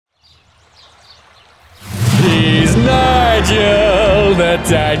Nigel, the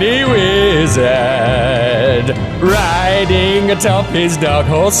tiny wizard, riding atop his dark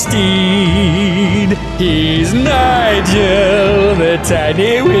horse steed. He's Nigel, the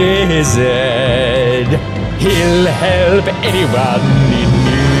tiny wizard. He'll help anyone in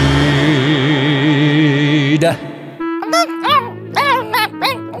need.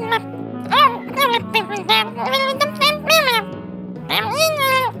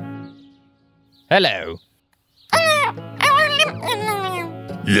 Hello.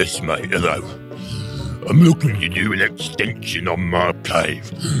 Yes, mate, hello. I'm looking to do an extension on my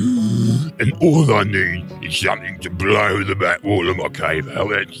cave. And all I need is something to blow the back wall of my cave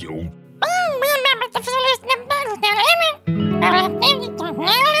out, that's all.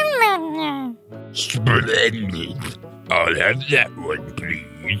 Splendid. I'll have that one,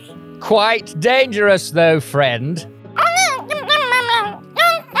 please. Quite dangerous, though, friend.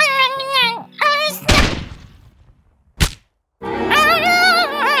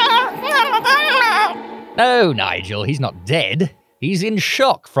 No, Nigel, he's not dead. He's in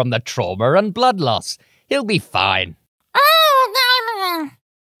shock from the trauma and blood loss. He'll be fine.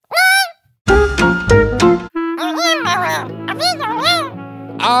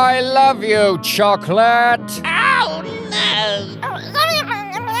 I love you, Chocolate. Oh, no.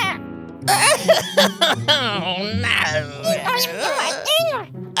 Oh, no.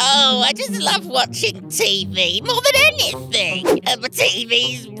 Oh, I just love watching TV more than anything. My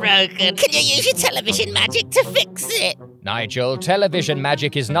TV's broken. Can you use your television magic to fix it? Nigel, television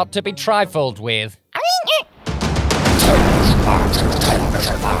magic is not to be trifled with.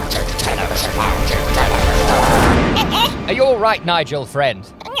 Are you all right, Nigel,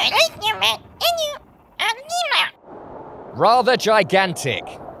 friend? Rather gigantic.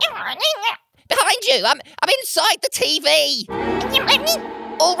 Behind you! I'm inside the TV!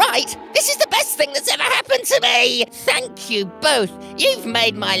 All right, this is the best thing that's ever happened to me! Thank you both. You've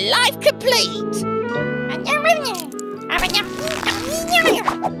made my life complete!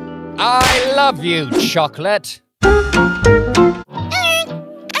 I love you, Chocolate.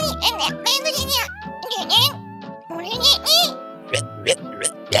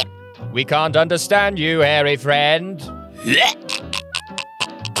 We can't understand you, hairy friend.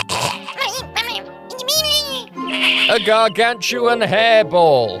 A gargantuan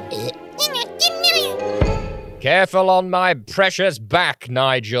hairball. Careful on my precious back,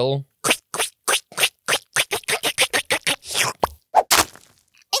 Nigel.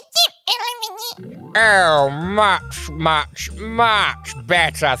 Oh, much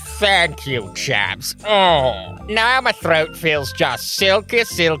better, thank you, chaps. Oh, now my throat feels just silky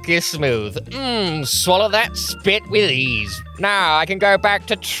smooth. Swallow that spit with ease. Now I can go back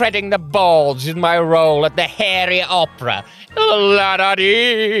to treading the boards in my role at the Hairy Opera.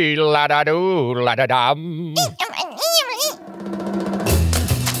 La-da-dee, la-da-doo, la-da-dum.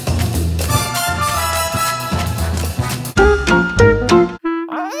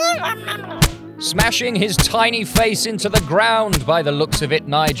 Smashing his tiny face into the ground by the looks of it,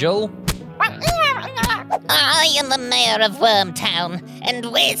 Nigel. I am the mayor of Wormtown,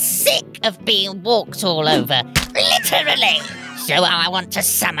 and we're sick of being walked all over. Literally! So I want to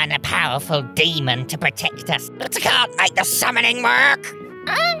summon a powerful demon to protect us, but I can't make the summoning work.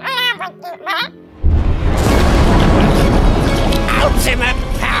 Ultimate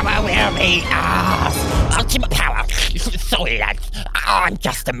power will be ours. Ultimate power. Sorry, lads. I'm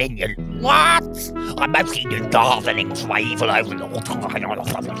just a minion. What? I'm mostly doing gardening for my evil overlord.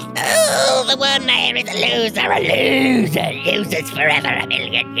 Oh, the Worm Mayor is a loser, Losers forever a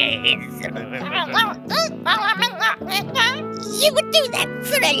million years. You would do that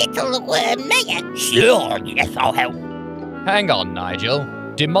for a little Worm Mayor? Sure, yes, I'll help. Hang on, Nigel.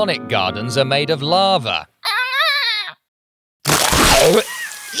 Demonic gardens are made of lava.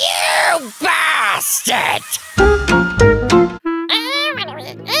 You bastard!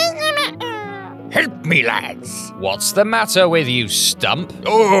 Help me, lads. What's the matter with you, Stump?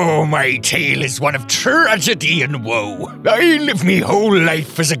 Oh, my tale is one of tragedy and woe. I live me whole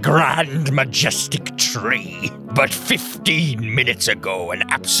life as a grand, majestic tree. But 15 minutes ago, an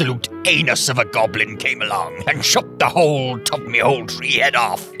absolute anus of a goblin came along and chopped the whole top of me whole tree head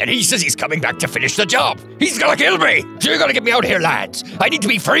off. And he says he's coming back to finish the job. He's gonna kill me. So you're gonna get me out here, lads. I need to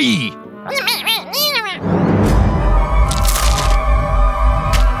be free.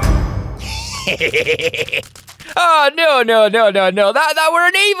 Oh, no. That were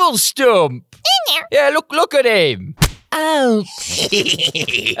an evil Stump. Yeah, look at him. Oh.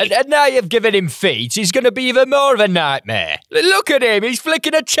 and now you've given him feet, he's going to be even more of a nightmare. Look at him, he's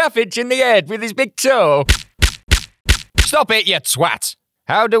flicking a chaffinch in the head with his big toe. Stop it, you twat.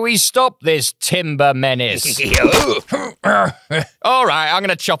 How do we stop this timber menace? All right, I'm going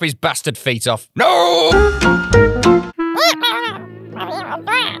to chop his bastard feet off. No!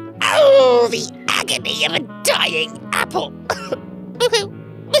 Oh, the agony of a dying apple.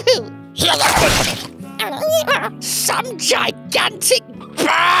 Some gigantic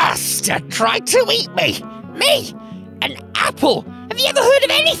bastard tried to eat me. Me? An apple? Have you ever heard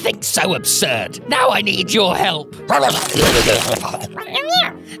of anything so absurd? Now I need your help.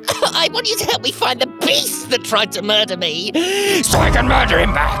 I want you to help me find the beast that tried to murder me, so I can murder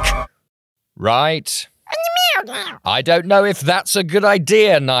him back. Right. I don't know if that's a good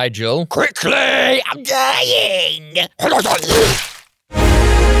idea, Nigel. Quickly, I'm dying.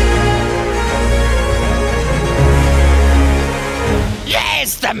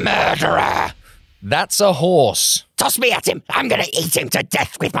 There's the murderer. That's a horse. Toss me at him. I'm gonna eat him to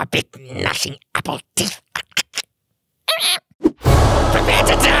death with my big gnashing apple teeth. Prepare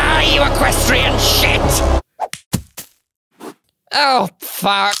to die, you equestrian shit! Oh,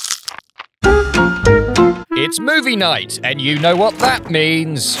 fuck. It's movie night, and you know what that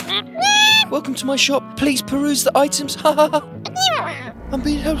means. Welcome to my shop. Please peruse the items. Ha ha ha. I'm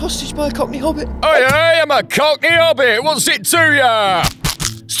being held hostage by a Cockney Hobbit. Hey, I'm a Cockney Hobbit. What's it to ya?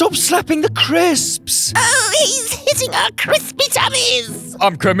 Stop slapping the crisps. Oh, he's hitting our crispy tummies!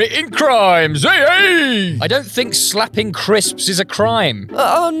 I'm committing crimes. Hey! I don't think slapping crisps is a crime.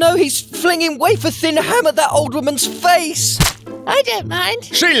 Oh no, he's flinging wafer-thin ham at that old woman's face. I don't mind.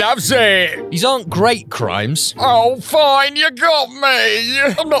 She loves it. These aren't great crimes. Oh, fine, you got me.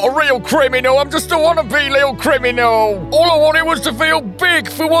 I'm not a real criminal. I'm just a wannabe little criminal. All I wanted was to feel big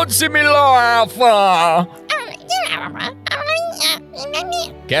for once in my life.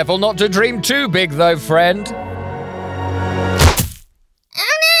 Careful not to dream too big, though, friend.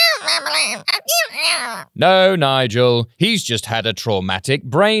 No, Nigel. He's just had a traumatic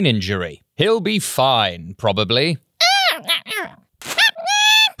brain injury. He'll be fine, probably.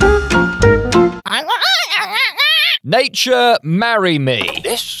 Nature, marry me.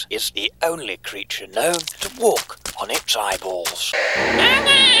 This is the only creature known to walk on its eyeballs.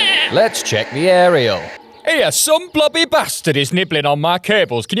 Let's check the aerial. Here, some blobby bastard is nibbling on my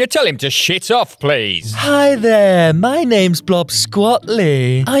cables. Can you tell him to shit off, please? Hi there, my name's Blob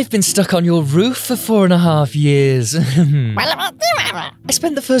Squatley. I've been stuck on your roof for 4.5 years. I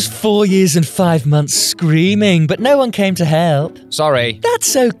spent the first 4 years and 5 months screaming, but no one came to help. Sorry.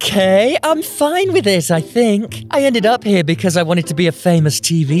 That's okay, I'm fine with it, I think. I ended up here because I wanted to be a famous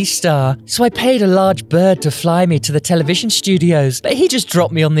TV star, so I paid a large bird to fly me to the television studios, but he just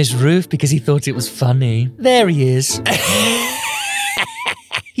dropped me on this roof because he thought it was funny. There he is.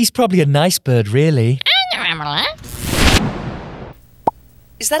 He's probably a nice bird, really.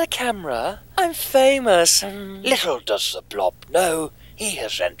 Is that a camera? I'm famous. Little does the blob know he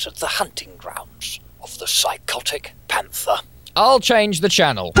has entered the hunting grounds of the psychotic panther. I'll change the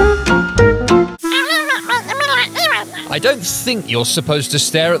channel. I don't think you're supposed to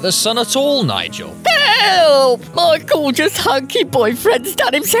stare at the sun at all, Nigel. Help! My gorgeous hunky boyfriend's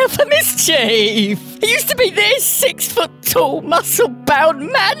done himself a mischief. He used to be this 6-foot-tall,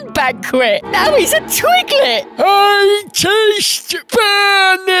 muscle-bound man banquet. Now he's a twiglet. I taste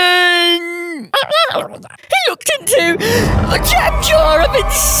burning. He looked into a jam jar of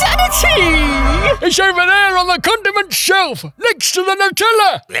insanity. It's over there on the condiment shelf, next to the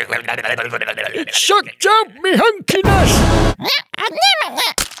Nutella. It sucked out me hunkiness.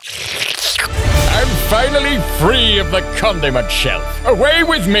 I'm finally free of the condiment shelf. Away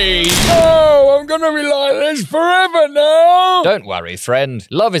with me. Oh, I'm gonna be like this forever now. Don't worry, friend.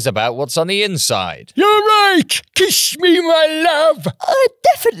 Love is about what's on the inside. You're right. Kiss me, my love. I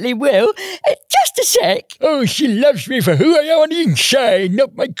definitely will. Just a sec. Oh, she loves me for who I am on the inside,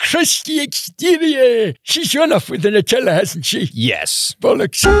 not my crusty exterior. She's run off with the Nutella, hasn't she? Yes.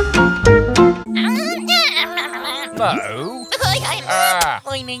 Bollocks. No.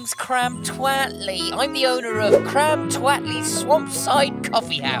 My name's Cram Twatley. I'm the owner of Cram Twatley's Swampside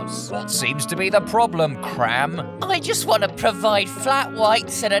Coffee House. What seems to be the problem, Cram? I just want to provide flat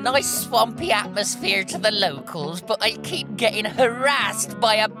whites and a nice swampy atmosphere to the locals, but I keep getting harassed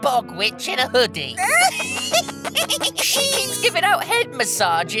by a Bog Witch in a hoodie. She keeps giving out head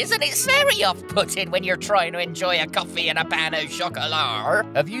massages, and it's very off-putting when you're trying to enjoy a coffee and a pan au chocolat.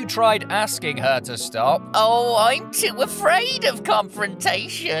 Have you tried asking her to stop? Oh, I'm too afraid of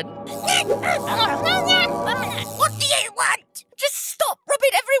confrontation. What do you want? Just stop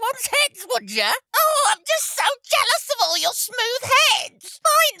rubbing everyone's heads, would ya? Oh, I'm just so jealous of all your smooth heads.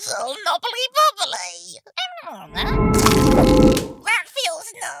 Mine's all knobbly bobbly. That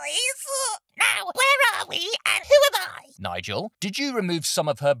feels nice. Now, where are we and who am I? Nigel. Did you remove some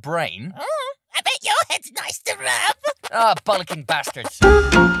of her brain? I bet your head's nice to rub. Ah, bollocking bastards.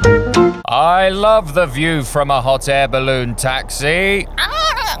 I love the view from a hot air balloon taxi.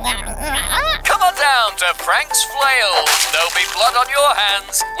 Come on down to Frank's Flails. There'll be blood on your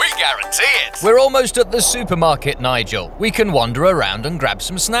hands. We guarantee it. We're almost at the supermarket, Nigel. We can wander around and grab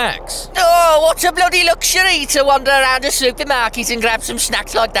some snacks. Oh, what a bloody luxury to wander around a supermarket and grab some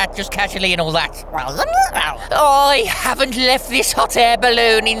snacks like that just casually and all that. I haven't left this hot air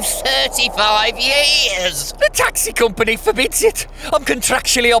balloon in 35 years. The taxi company forbids it. I'm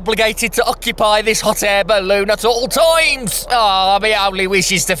contractually obligated to occupy this hot air balloon at all times. Oh, my only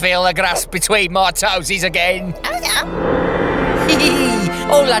wish is to feel the grass between my toesies again.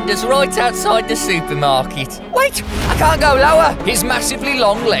 Orlando's right outside the supermarket. Wait, I can't go lower. His massively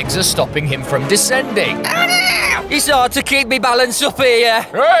long legs are stopping him from descending. It's hard to keep me balance up here.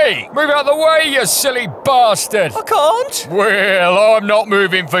 Hey, move out the way, you silly bastard. I can't. Well, I'm not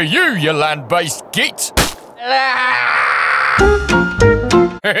moving for you, you land-based git.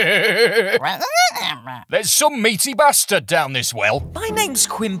 There's some meaty bastard down this well. My name's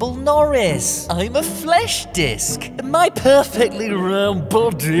Quimble Norris. I'm a flesh disc. My perfectly round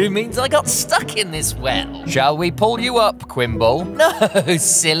body means I got stuck in this well. Shall we pull you up, Quimble? No,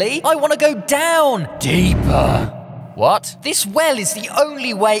 silly. I want to go down. Deeper. What? This well is the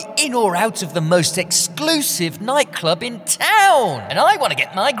only way in or out of the most exclusive nightclub in town. And I want to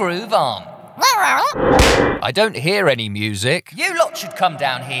get my groove on. I don't hear any music. You lot should come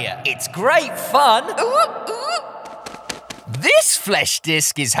down here. It's great fun. This flesh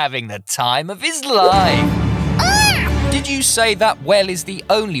disc is having the time of his life. Did you say that well is the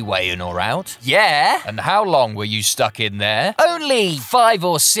only way in or out? Yeah. And how long were you stuck in there? Only 5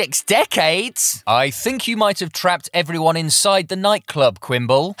 or 6 decades. I think you might have trapped everyone inside the nightclub,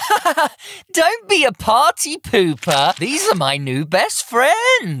 Quimble. Don't be a party pooper. These are my new best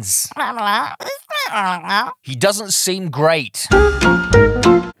friends. He doesn't seem great.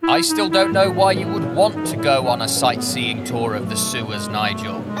 I still don't know why you would want to go on a sightseeing tour of the sewers,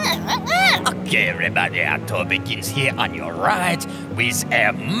 Nigel. Okay, everybody, our tour begins here on your right with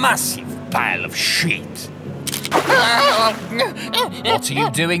a massive pile of shit. What are you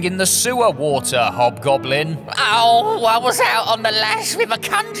doing in the sewer water, Hobgoblin? Oh, I was out on the lash with a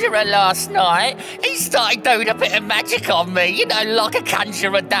conjurer last night. He started doing a bit of magic on me, you know, like a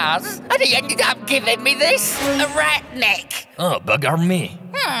conjurer does. And he ended up giving me this, a rat neck. Oh, bugger me.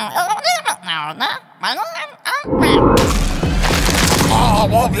 Oh,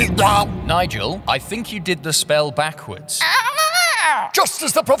 what is that? Nigel, I think you did the spell backwards. Just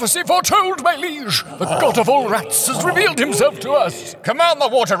as the prophecy foretold, my liege, the god of all rats has revealed himself to us. Command the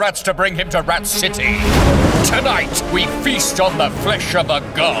water rats to bring him to Rat City. Tonight, we feast on the flesh of a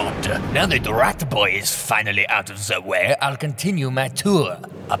god. Now that the rat boy is finally out of the way, I'll continue my tour.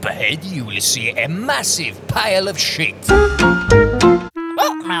 Up ahead, you will see a massive pile of shit.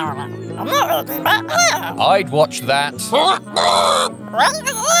 I'd watch that.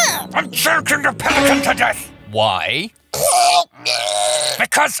 I'm choking the pelican to death. Why?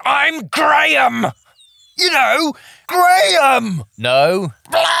 Because I'm Graham. You know, Graham. No.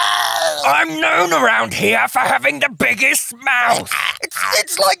 I'm known around here for having the biggest mouth.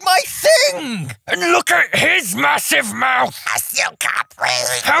 It's like my thing. And look at his massive mouth. I still can't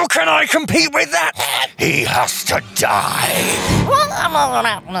breathe. How can I compete with that? He has to die.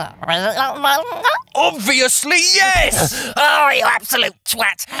 Obviously, yes. Oh, you absolute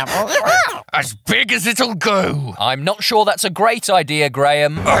twat. As big as it'll go. I'm not sure that's a great idea,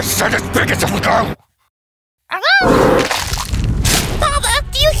 Graham. I said as big as it'll go. Father,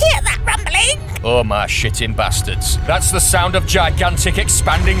 do you hear that rumbling? Oh, my shitting bastards. That's the sound of gigantic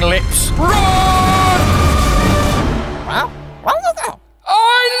expanding lips. Run! I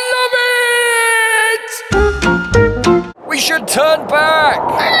love it! We should turn back.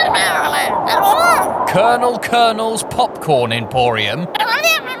 Kernel's Popcorn Emporium.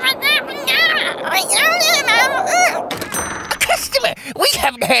 Customer, we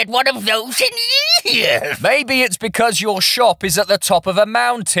haven't had one of those in years. Maybe it's because your shop is at the top of a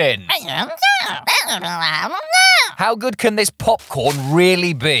mountain. How good can this popcorn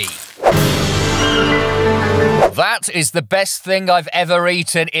really be? That is the best thing I've ever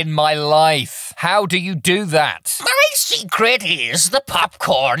eaten in my life. How do you do that? My secret is the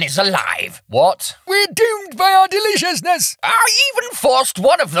popcorn is alive. What? We're doomed by our deliciousness. I even forced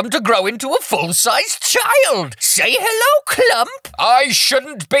one of them to grow into a full-sized child. Say hello, Clump. I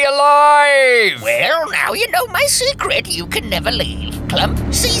shouldn't be alive. Well, now you know my secret. You can never leave. Clump,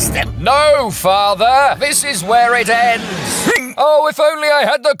 seize them. No, Father. This is where it ends. Oh, if only I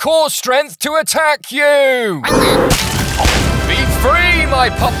had the core strength to attack you. my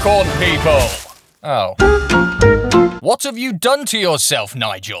popcorn, people! Oh. What have you done to yourself,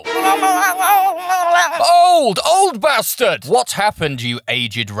 Nigel? Old bastard! What happened, you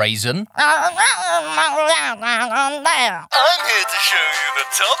aged raisin? I'm here to show you the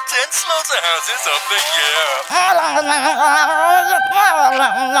top 10 slaughterhouses of the year.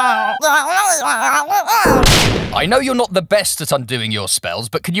 I know you're not the best at undoing your spells,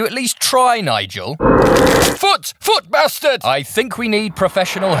 but can you at least try, Nigel? Foot, bastard! I think we need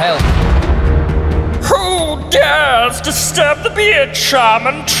professional help. Who dares disturb the beard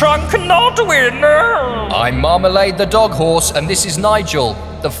shaman, Trunk Nodwin? I'm Marmalade the dog horse, and this is Nigel,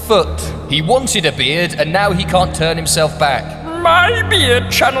 the foot. He wanted a beard, and now he can't turn himself back. My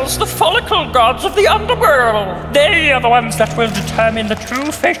beard channels the follicle gods of the underworld. They are the ones that will determine the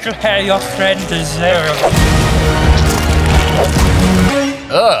true facial hair your friend deserves.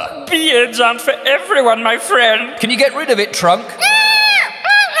 Beards aren't for everyone, my friend. Can you get rid of it, Trunk?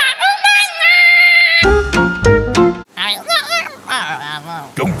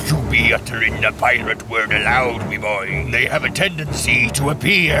 Don't you be uttering the pirate word aloud, me boy. They have a tendency to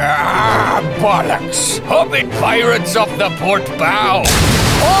appear. Bollocks! Hobbit Pirates of the Port Bow!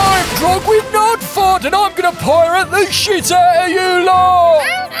 I'm drunk with Nodford, and I'm gonna pirate the shit out of you lot!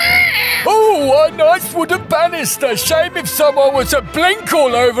 Oh, a nice wooden banister. Shame if someone was to blink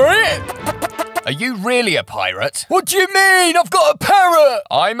all over it. Are you really a pirate? What do you mean? I've got a parrot!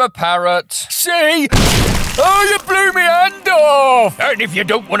 I'm a parrot. See? Oh, you blew me hand off! And if you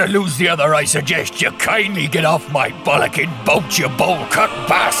don't want to lose the other, I suggest you kindly get off my bollocking boat, you bowl-cut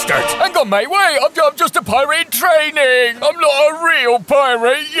bastard! Hang on, mate, wait! I'm just a pirate in training! I'm not a real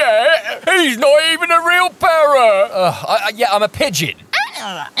pirate yet! He's not even a real parrot! Yeah, I'm a pigeon.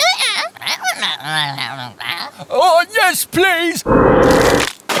 Oh, yes, please!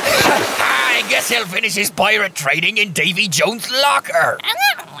 I guess he'll finish his pirate training in Davy Jones' locker.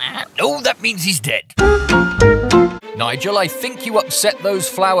 No, that means he's dead. Nigel, I think you upset those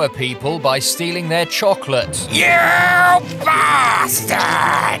flower people by stealing their chocolate. You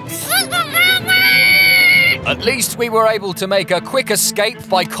bastards! At least we were able to make a quick escape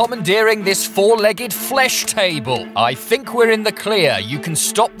by commandeering this four-legged flesh table. I think we're in the clear. You can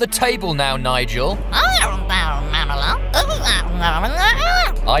stop the table now, Nigel.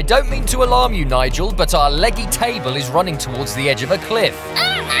 I don't mean to alarm you, Nigel, but our leggy table is running towards the edge of a cliff.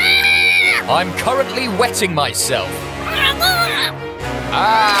 I'm currently wetting myself.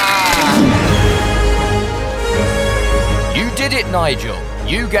 You did it, Nigel.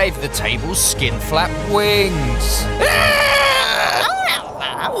 You gave the table skin flap wings.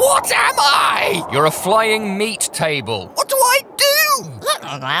 What am I? You're a flying meat table. What do I do?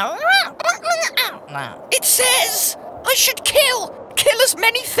 It says I should kill as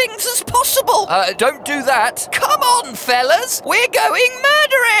many things as possible. Don't do that. Come on, fellas. We're going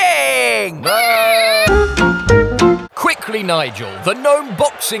murdering. Quickly, Nigel. The gnome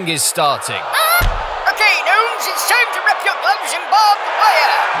boxing is starting. Okay, gnomes, it's time to wrap your gloves in barbed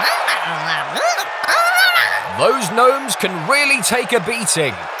wire. Those gnomes can really take a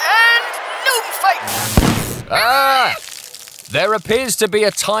beating. And gnome fight. There appears to be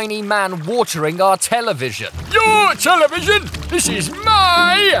a tiny man watering our television. Your television? This is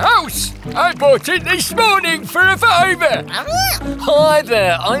my house. I bought it this morning for a £5. Hi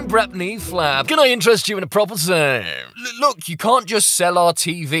there, I'm Brapney Flap. Can I interest you in a proposition? Look, you can't just sell our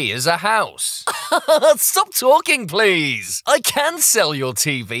TV as a house. Stop talking, please. I can sell your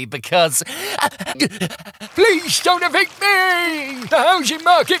TV because... Please don't evict me. The housing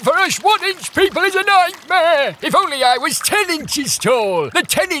market for us 1-inch people is a nightmare. If only I was 10 inches tall. The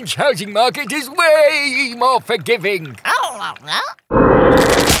 10-inch housing market is way more forgiving.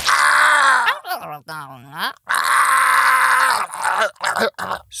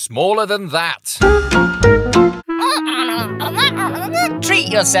 Smaller than that. Treat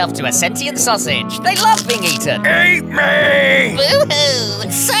yourself to a sentient sausage. They love being eaten. Eat me! Boo-hoo!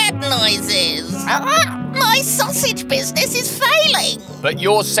 Sad noises. My sausage business is failing. But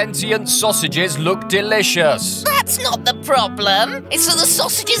your sentient sausages look delicious. That's not the problem. It's that the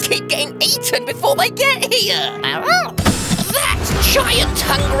sausages keep getting eaten before they get here. That giant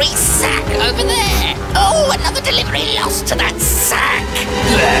hungry sack over there. Oh, another delivery lost to that sack.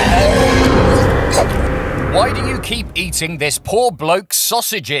 Why do you keep eating this poor bloke's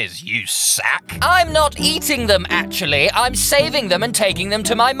sausages, you sack? I'm not eating them, actually. I'm saving them and taking them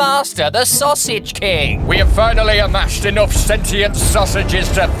to my master, the Sausage King. We have finally amassed enough sentient sausages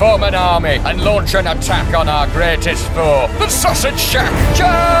to form an army and launch an attack on our greatest foe, the Sausage Shack.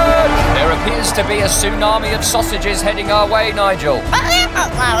 Charge! There appears to be a tsunami of sausages heading our way, Nigel.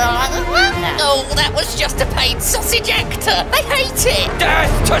 Oh, that was just a paid sausage actor. I hate it.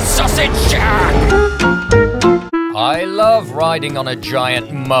 Death to Sausage Shack! I love riding on a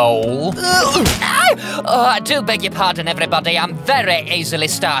giant mole. Oh, I do beg your pardon, everybody. I'm very easily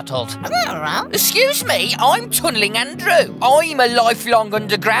startled. Excuse me, I'm Tunnelling Andrew. I'm a lifelong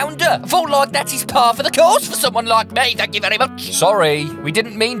undergrounder. I felt like that is par for the course for someone like me. Thank you very much. Sorry, we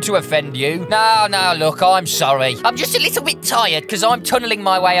didn't mean to offend you. No, look, I'm sorry. I'm just a little bit tired because I'm tunnelling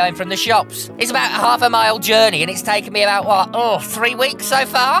my way home from the shops. It's about a half-a-mile journey and it's taken me about, 3 weeks so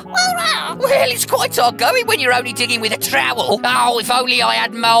far? Well, it's quite hard going when you're only digging with a trowel. Oh, if only I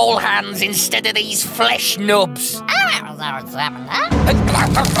had mole hands instead of these flesh nubs.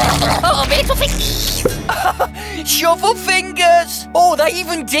 Oh, little fingers. Shovel fingers. Oh, they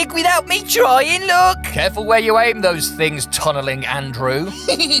even dig without me trying, look. Careful where you aim those things, Tunnelling Andrew.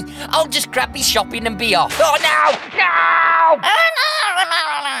 I'll just grab me shopping and be off. Oh, no!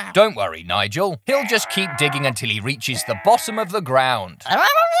 Don't worry, Nigel. He'll just keep digging until he reaches the bottom of the ground.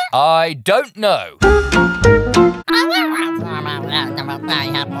 I don't know.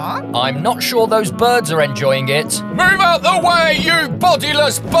 I'm not sure those birds are enjoying it. Move out the way, you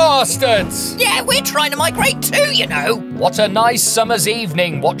bodiless bastards! Yeah, we're trying to migrate too, you know. What a nice summer's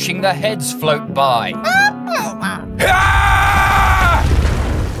evening watching the heads float by.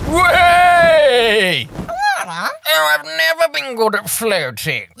 Way! Oh, I've never been good at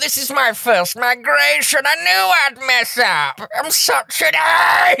floating. This is my first migration. I knew I'd mess up. I'm such an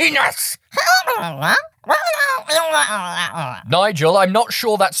anus. Nigel, I'm not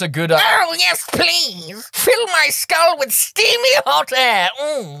sure that's a good... Oh, yes, please. Fill my skull with steamy hot air.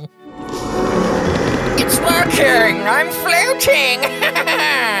 It's working. I'm floating.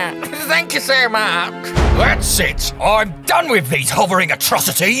 Thank you so much. That's it. I'm done with these hovering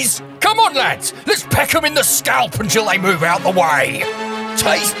atrocities. Come on, lads. Let's peck them in the scalp until they move out the way.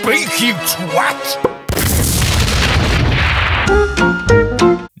 Taste beak, you twat.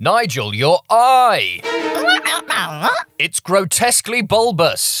 Nigel, your eye. It's grotesquely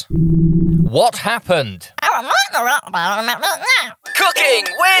bulbous. What happened? Cooking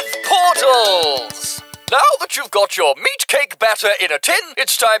with portals! Now that you've got your meat cake batter in a tin,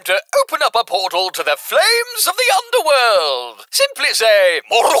 it's time to open up a portal to the flames of the underworld. Simply say,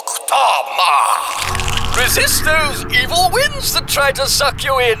 Moruktama. Resist those evil winds that try to suck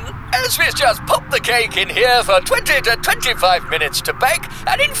you in. As we just pop the cake in here for 20 to 25 minutes to bake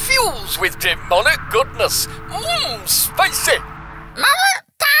and infuse with demonic goodness. Spicy.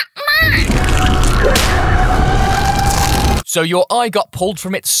 So your eye got pulled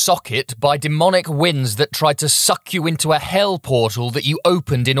from its socket by demonic winds that tried to suck you into a hell portal that you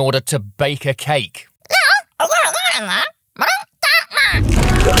opened in order to bake a cake.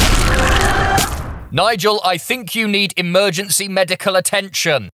 Nigel, I think you need emergency medical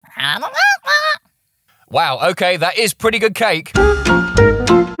attention. Wow, okay, that is pretty good cake.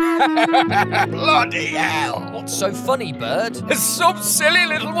 Bloody hell. What's so funny, bird? Some silly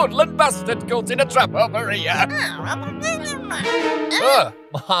little woodland bastard caught in a trap over here.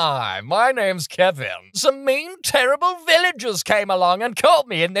 Hi, my name's Kevin. Some mean, terrible villagers came along and caught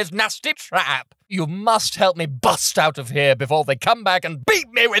me in this nasty trap. You must help me bust out of here before they come back and beat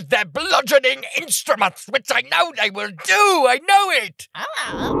me with their bludgeoning instruments, which I know they will do. I know it.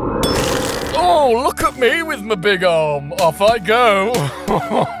 Oh, look at me with my big arm. Off I go.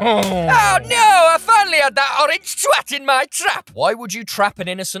 Oh, no, I finally had that orange twat in my trap. Why would you trap an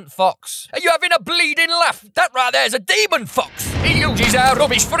innocent fox? Are you having a bleeding laugh? That right there's a demon fox. He uses our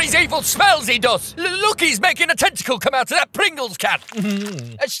rubbish for his evil spells, he does. Look, he's making a tentacle come out of that Pringles can.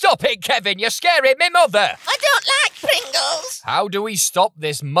 Stop it, Kevin. You're scaring me mother. I don't like Pringles. How do we stop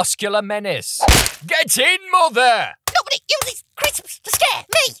this muscular menace? Get in, mother. Nobody uses crisps to scare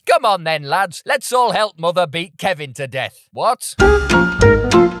me. Come on then, lads. Let's all help Mother beat Kevin to death. What?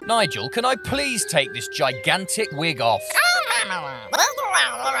 Nigel, can I please take this gigantic wig off?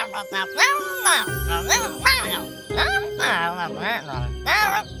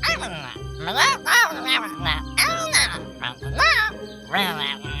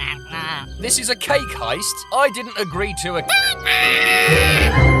 This is a cake heist. I didn't agree to a...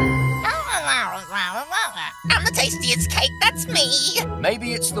 I'm the tastiest cake, that's me.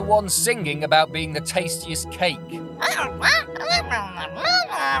 Maybe it's the one singing about being the tastiest cake.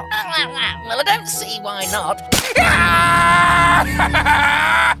 Well, I don't see why not.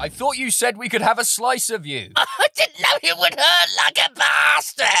 I thought you said we could have a slice of you. I didn't know it would hurt like a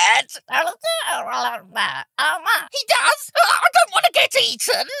bastard. He does? I don't want to get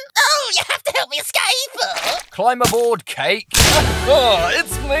eaten. Oh, you have to help me escape. Climb aboard, Cake. Oh,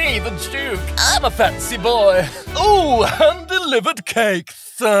 it's me, the Duke. I'm a fancy boy. Oh, hand-delivered cake,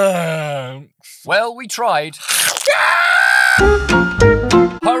 thanks. Well, we tried.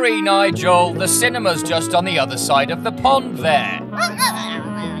 Hurry, Nigel. The cinema's just on the other side of the pond there.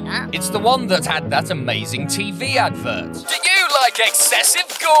 It's the one that had that amazing TV advert. Do you like excessive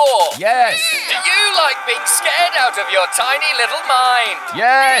gore? Yes. Do you like being scared out of your tiny little mind?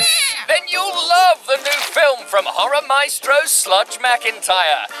 Yes. Then you'll love the new film from horror maestro Sludge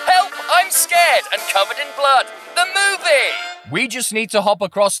McIntyre. Help, I'm scared and covered in blood. The movie. We just need to hop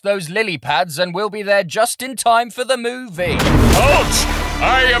across those lily pads and we'll be there just in time for the movie. Halt!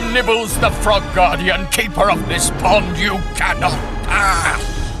 I am Nibbles, the Frog Guardian, keeper of this pond. You cannot pass.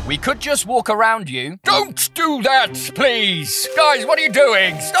 We could just walk around you. Don't do that, please. Guys, what are you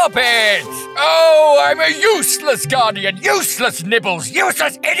doing? Stop it. Oh, I'm a useless guardian. Useless Nibbles.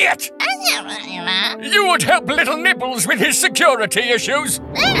 Useless idiot. You would help little Nibbles with his security issues.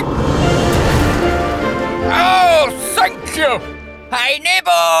 Oh, thank you. Hey,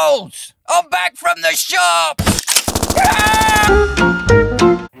 Nibbles! I'm back from the shop!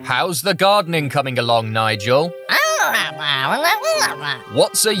 How's the gardening coming along, Nigel?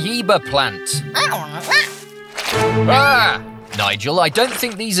 What's a yeeba plant? Nigel, I don't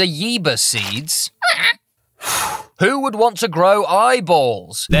think these are yeeba seeds. Who would want to grow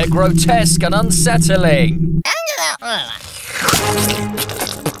eyeballs? They're grotesque and unsettling.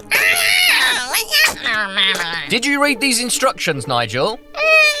 Did you read these instructions, Nigel?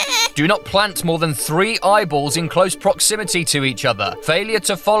 Do not plant more than 3 eyeballs in close proximity to each other. Failure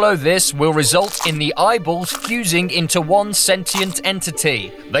to follow this will result in the eyeballs fusing into one sentient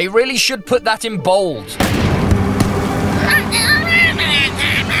entity. They really should put that in bold.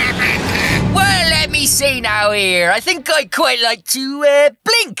 Well, let me see now here. I think I'd quite like to,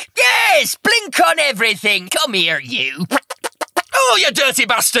 blink. Yes, blink on everything. Come here, you. Oh, you dirty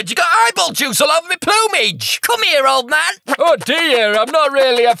bastard! You got eyeball juice all over my plumage! Come here, old man. Oh dear, I'm not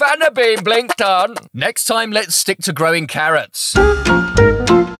really a fan of being blinked on. Next time, let's stick to growing carrots.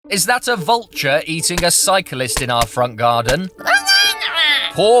 Is that a vulture eating a cyclist in our front garden?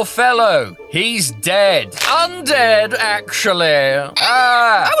 Poor fellow, he's dead. Undead, actually.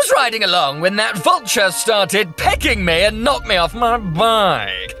 I was riding along when that vulture started pecking me and knocked me off my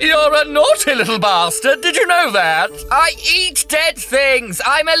bike. You're a naughty little bastard, did you know that? I eat dead things.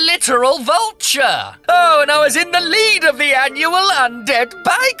 I'm a literal vulture. Oh, and I was in the lead of the annual Undead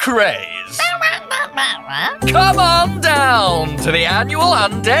Bike Race. Come on down to the annual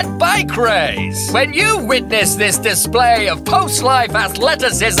Undead Bike Race. When you witness this display of post-life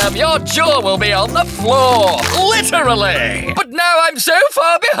athleticism, your jaw will be on the floor. Literally. But now I'm so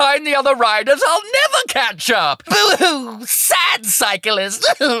far behind the other riders, I'll never catch up. Boo-hoo. Sad cyclist.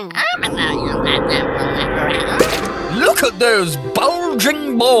 Look at those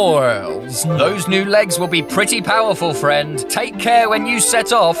bulging balls. Those new legs will be pretty powerful, friend. Take care when you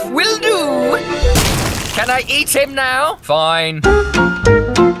set off. Will do. Can I eat him now? Fine.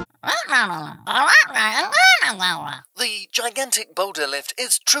 The gigantic boulder lift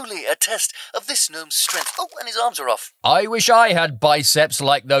is truly a test of this gnome's strength. Oh, and his arms are off. I wish I had biceps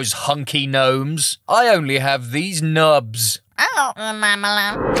like those hunky gnomes. I only have these nubs.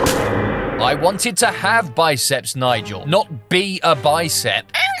 I wanted to have biceps, Nigel, not be a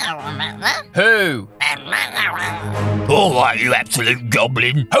bicep. Who? All right, you absolute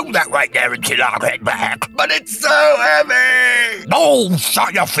goblin. Hold that right there until I get back. But it's so heavy. Oh,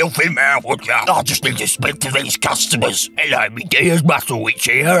 shut your filthy mouth, would you? I just need to speak to these customers. Hello, me dears, Muscle Witch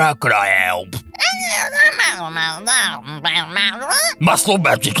here. How can I help? Muscle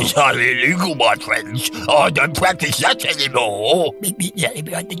magic is highly illegal, my friends. I don't practice that anymore.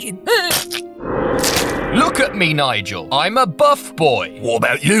 Behind the gym. Look at me, Nigel. I'm a buff boy. What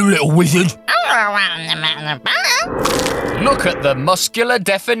about you, little wizard? Look at the muscular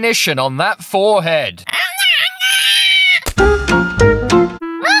definition on that forehead.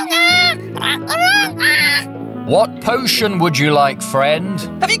 What potion would you like, friend?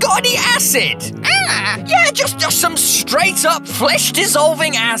 Have you got any acid? Yeah, just some straight-up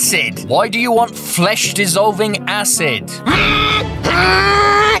flesh-dissolving acid. Why do you want flesh-dissolving acid?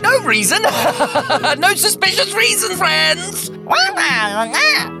 No reason. No suspicious reason, friends.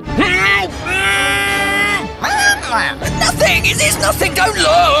 Nothing. It is nothing. Don't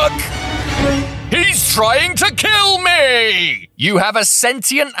look. He's trying to kill me! You have a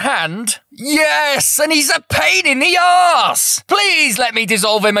sentient hand? Yes, and he's a pain in the arse! Please let me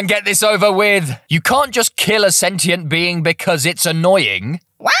dissolve him and get this over with. You can't just kill a sentient being because it's annoying.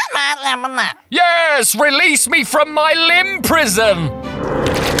 Yes, release me from my limb prison!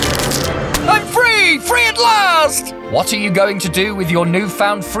 I'm free! Free at last! What are you going to do with your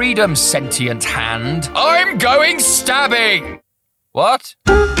newfound freedom, sentient hand? I'm going stabbing! What?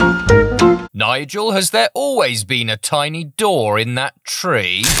 Nigel, has there always been a tiny door in that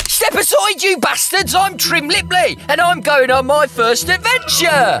tree? Step aside, you bastards! I'm Trim Lipley, and I'm going on my first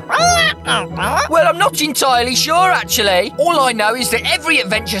adventure! Well, I'm not entirely sure, actually. All I know is that every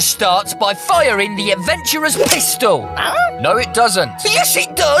adventure starts by firing the adventurer's pistol. No, it doesn't. Yes,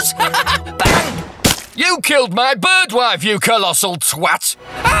 it does! Bang! You killed my birdwife, you colossal twat!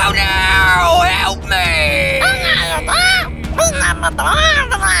 Oh no! Help me!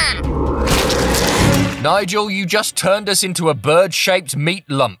 Nigel, you just turned us into a bird-shaped meat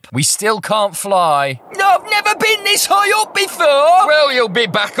lump. We still can't fly. I've never been this high up before! Well, you'll be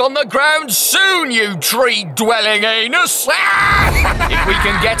back on the ground soon, you tree-dwelling anus! If we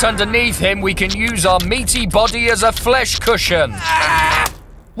can get underneath him, we can use our meaty body as a flesh cushion.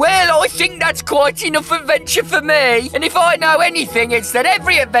 Well, I think that's quite enough adventure for me. And if I know anything, it's that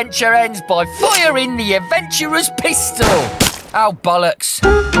every adventure ends by firing the adventurer's pistol. Oh, bollocks.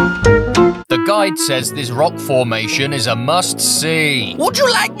 The guide says this rock formation is a must-see. Would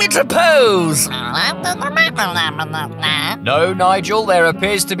you like me to pose? No, Nigel, there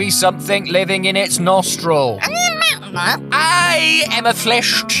appears to be something living in its nostril. I am a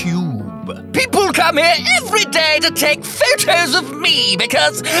flesh tube. People come here every day to take photos of me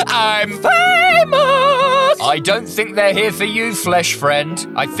because I'm famous. I don't think they're here for you, flesh friend.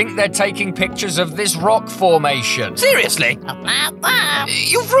 I think they're taking pictures of this rock formation. Seriously?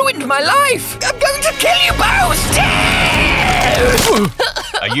 You've ruined my life. I'm going to kill you both.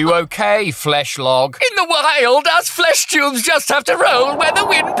 Are you okay, flesh log? In the wild, us flesh tubes just have to roll where the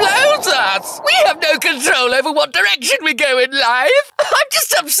wind blows us. We have no control over what direction we go in life. I'm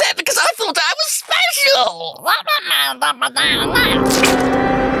just upset because I thought I was special.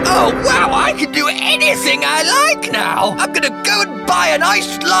 Oh, wow, I can do anything I like now. I'm going to go and buy an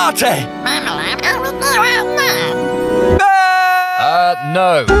iced latte.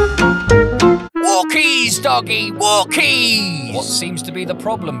 No. Walkies, doggy, walkies! What seems to be the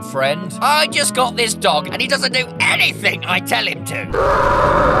problem, friend? I just got this dog and he doesn't do anything I tell him to.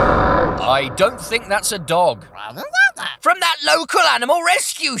 I don't think that's a dog. From that local animal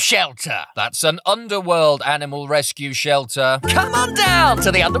rescue shelter. That's an underworld animal rescue shelter. Come on down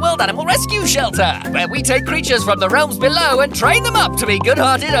to the Underworld Animal Rescue Shelter, where we take creatures from the realms below and train them up to be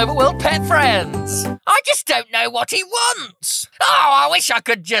good-hearted overworld pet friends. I just don't know what he wants. Oh, I wish I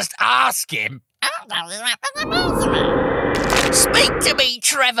could just ask him. Speak to me,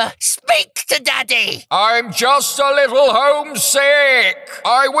 Trevor. Speak to Daddy. I'm just a little homesick.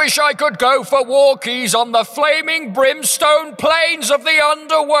 I wish I could go for walkies on the flaming brimstone plains of the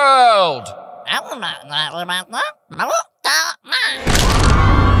underworld.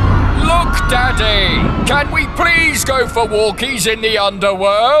 Look, Daddy. Can we please go for walkies in the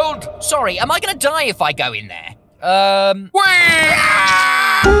underworld? Sorry, am I going to die if I go in there?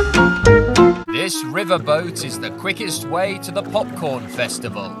 This riverboat is the quickest way to the popcorn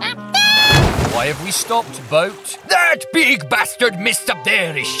festival. Why have we stopped, boat? That big bastard mist up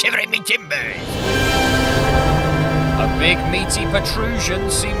there is shivering me timbers. A big meaty protrusion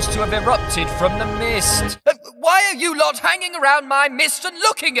seems to have erupted from the mist. Why are you lot hanging around my mist and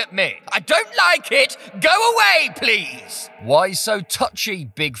looking at me? I don't like it. Go away, please. Why so touchy,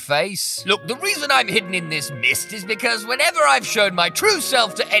 big face? Look, the reason I'm hidden in this mist is because whenever I've shown my true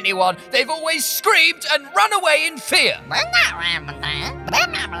self to anyone, they've always screamed and run away in fear.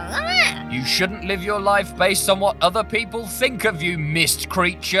 You shouldn't live your life based on what other people think of you, mist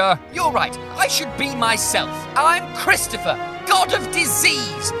creature. You're right, I should be myself. I'm Christopher, god of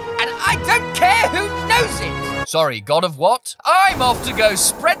disease, and I don't care who knows it. Sorry, god of what? I'm off to go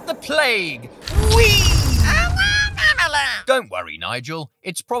spread the plague. Whee! Don't worry, Nigel.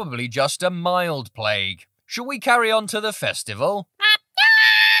 It's probably just a mild plague. Shall we carry on to the festival?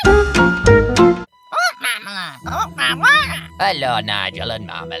 Hello, Nigel and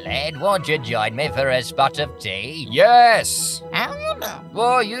Marmalade. Won't you join me for a spot of tea? Yes. How you know?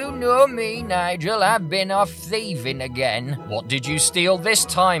 Well, you know me, Nigel. I've been off thieving again. What did you steal this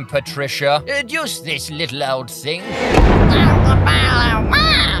time, Patricia? Just this little old thing.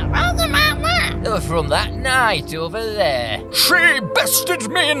 From that night over there. She bested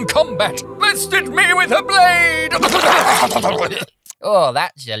me in combat, bested me with her blade. Oh,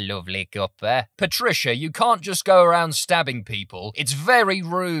 that's a lovely cuppa. Patricia, you can't just go around stabbing people. It's very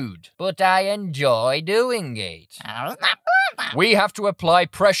rude. But I enjoy doing it. We have to apply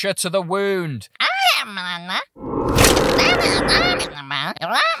pressure to the wound.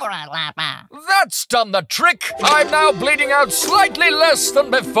 That's done the trick! I'm now bleeding out slightly less than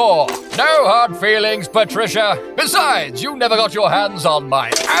before. No hard feelings, Patricia. Besides, you never got your hands on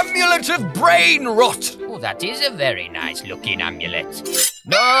my amulet of brain rot. Oh, that is a very nice looking amulet.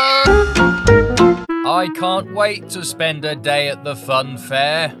 No! I can't wait to spend a day at the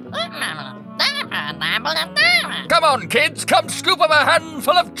Funfair. Come on, kids, come scoop up a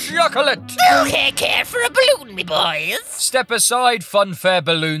handful of chocolate. Okay, care for a balloon, me boys. Step aside, Funfair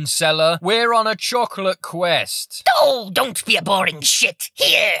balloon seller. We're on a chocolate quest. Oh, don't be a boring shit.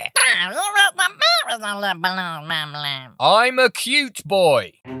 Here. I'm a cute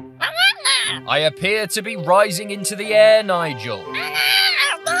boy. I appear to be rising into the air, Nigel.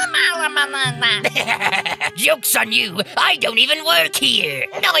 Joke's on you. I don't even work here.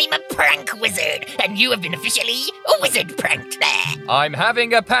 I'm a prank wizard, and you have been officially a wizard pranked. I'm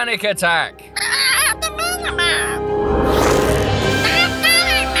having a panic attack.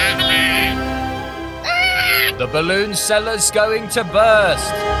 The balloon seller's going to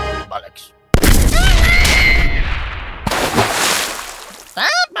burst. Bollocks.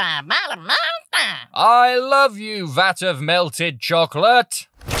 I love you, vat of melted chocolate.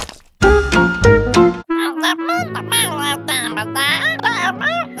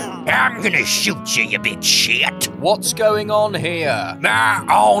 I'm gonna shoot you, you big shit. What's going on here? My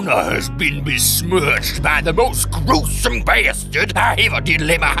honor has been besmirched by the most gruesome bastard I ever did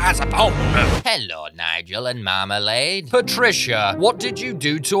lay my eyes upon. Hello, Nigel and Marmalade. Patricia, what did you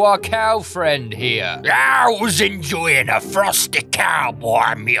do to our cow friend here? I was enjoying a frosty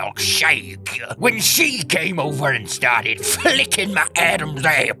cowboy milkshake when she came over and started flicking my Adam's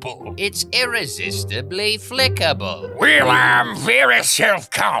apple. It's irresistibly flickable. Well, I'm very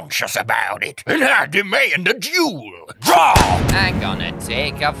self-conscious about it, and I demand a duel. Draw! Hang on a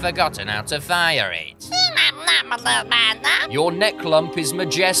tick, I've forgotten how to fire it. Your neck lump is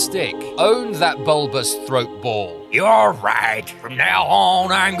majestic. Own that bulbous throat ball. You're right. From now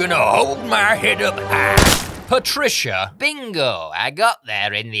on, I'm gonna hold my head up high. Patricia. Bingo, I got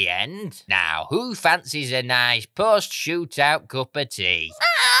there in the end. Now, who fancies a nice post-shootout cup of tea?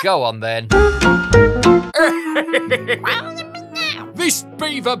 Go on then. This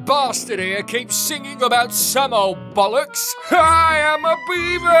beaver bastard here keeps singing about some old bollocks. I am a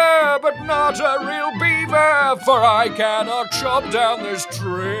beaver, but not a real beaver, for I cannot chop down this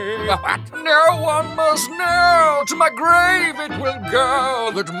tree. No one must know, to my grave it will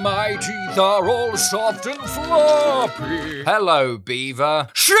go, that my teeth are all soft and floppy. Hello, beaver.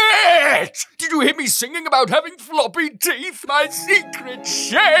 Shit! Did you hear me singing about having floppy teeth? My secret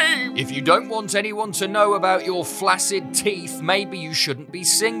shame! If you don't want anyone to know about your flaccid teeth, maybe you shouldn't be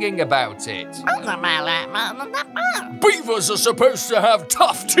singing about it. Beavers are supposed to have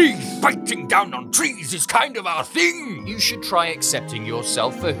tough teeth. Biting down on trees is kind of our thing. You should try accepting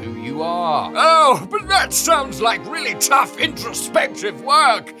yourself for who you are. Oh, but that sounds like really tough, introspective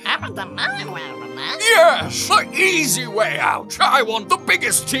work. Yes, the easy way out. I want the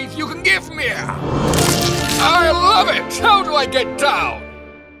biggest teeth you can give me. I love it. How do I get down?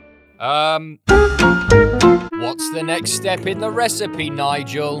 What's the next step in the recipe,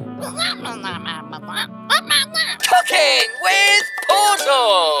 Nigel? Cooking with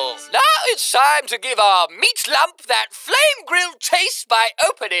portals! Now it's time to give our meat lump that flame-grilled taste by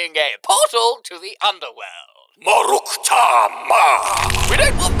opening a portal to the underworld. Marukta-ma! We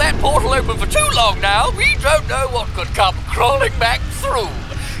don't want that portal open for too long now. We don't know what could come crawling back through.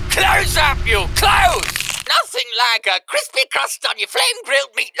 Close up, you close! Nothing like a crispy crust on your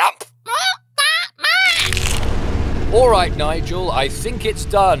flame-grilled meat lump. All right, Nigel, I think it's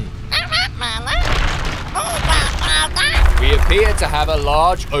done. We appear to have a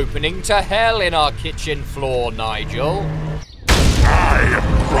large opening to hell in our kitchen floor, Nigel. I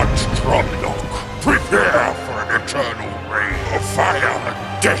am Grunt Drumlock. Prepare for an eternal reign of fire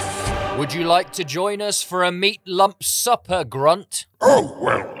and death. Would you like to join us for a meat lump supper, Grunt? Oh,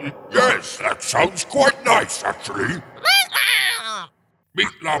 well, yes, that sounds quite nice, actually.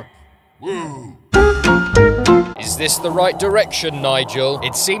 Meat lump. Woo. Is this the right direction, Nigel?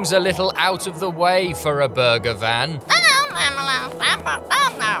 It seems a little out of the way for a burger van. Do you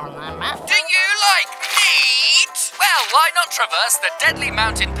like meat? Well, why not traverse the deadly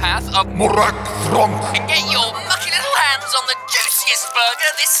mountain path of Murak Thrunk. and get your mucky little hands on the juicy biggest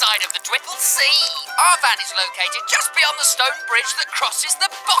burger this side of the Dwipple Sea. Our van is located just beyond the stone bridge that crosses the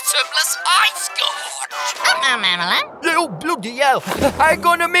bottomless ice gorge. Oh, bloody hell. Hang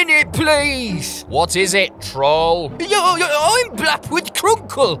on a minute, please. What is it, troll? I'm Blapwood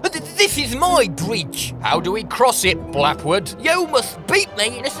Crunkle. This is my bridge. How do we cross it, Blapwood? You must beat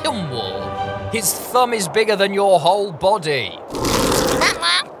me in a thumb wall. His thumb is bigger than your whole body.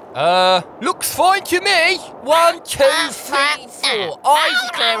 Looks fine to me. 1, 2, 3, 4. I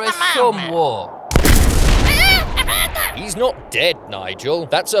declare a thumb war. He's not dead, Nigel.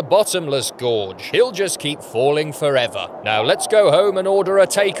 That's a bottomless gorge. He'll just keep falling forever. Now let's go home and order a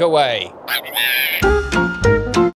takeaway.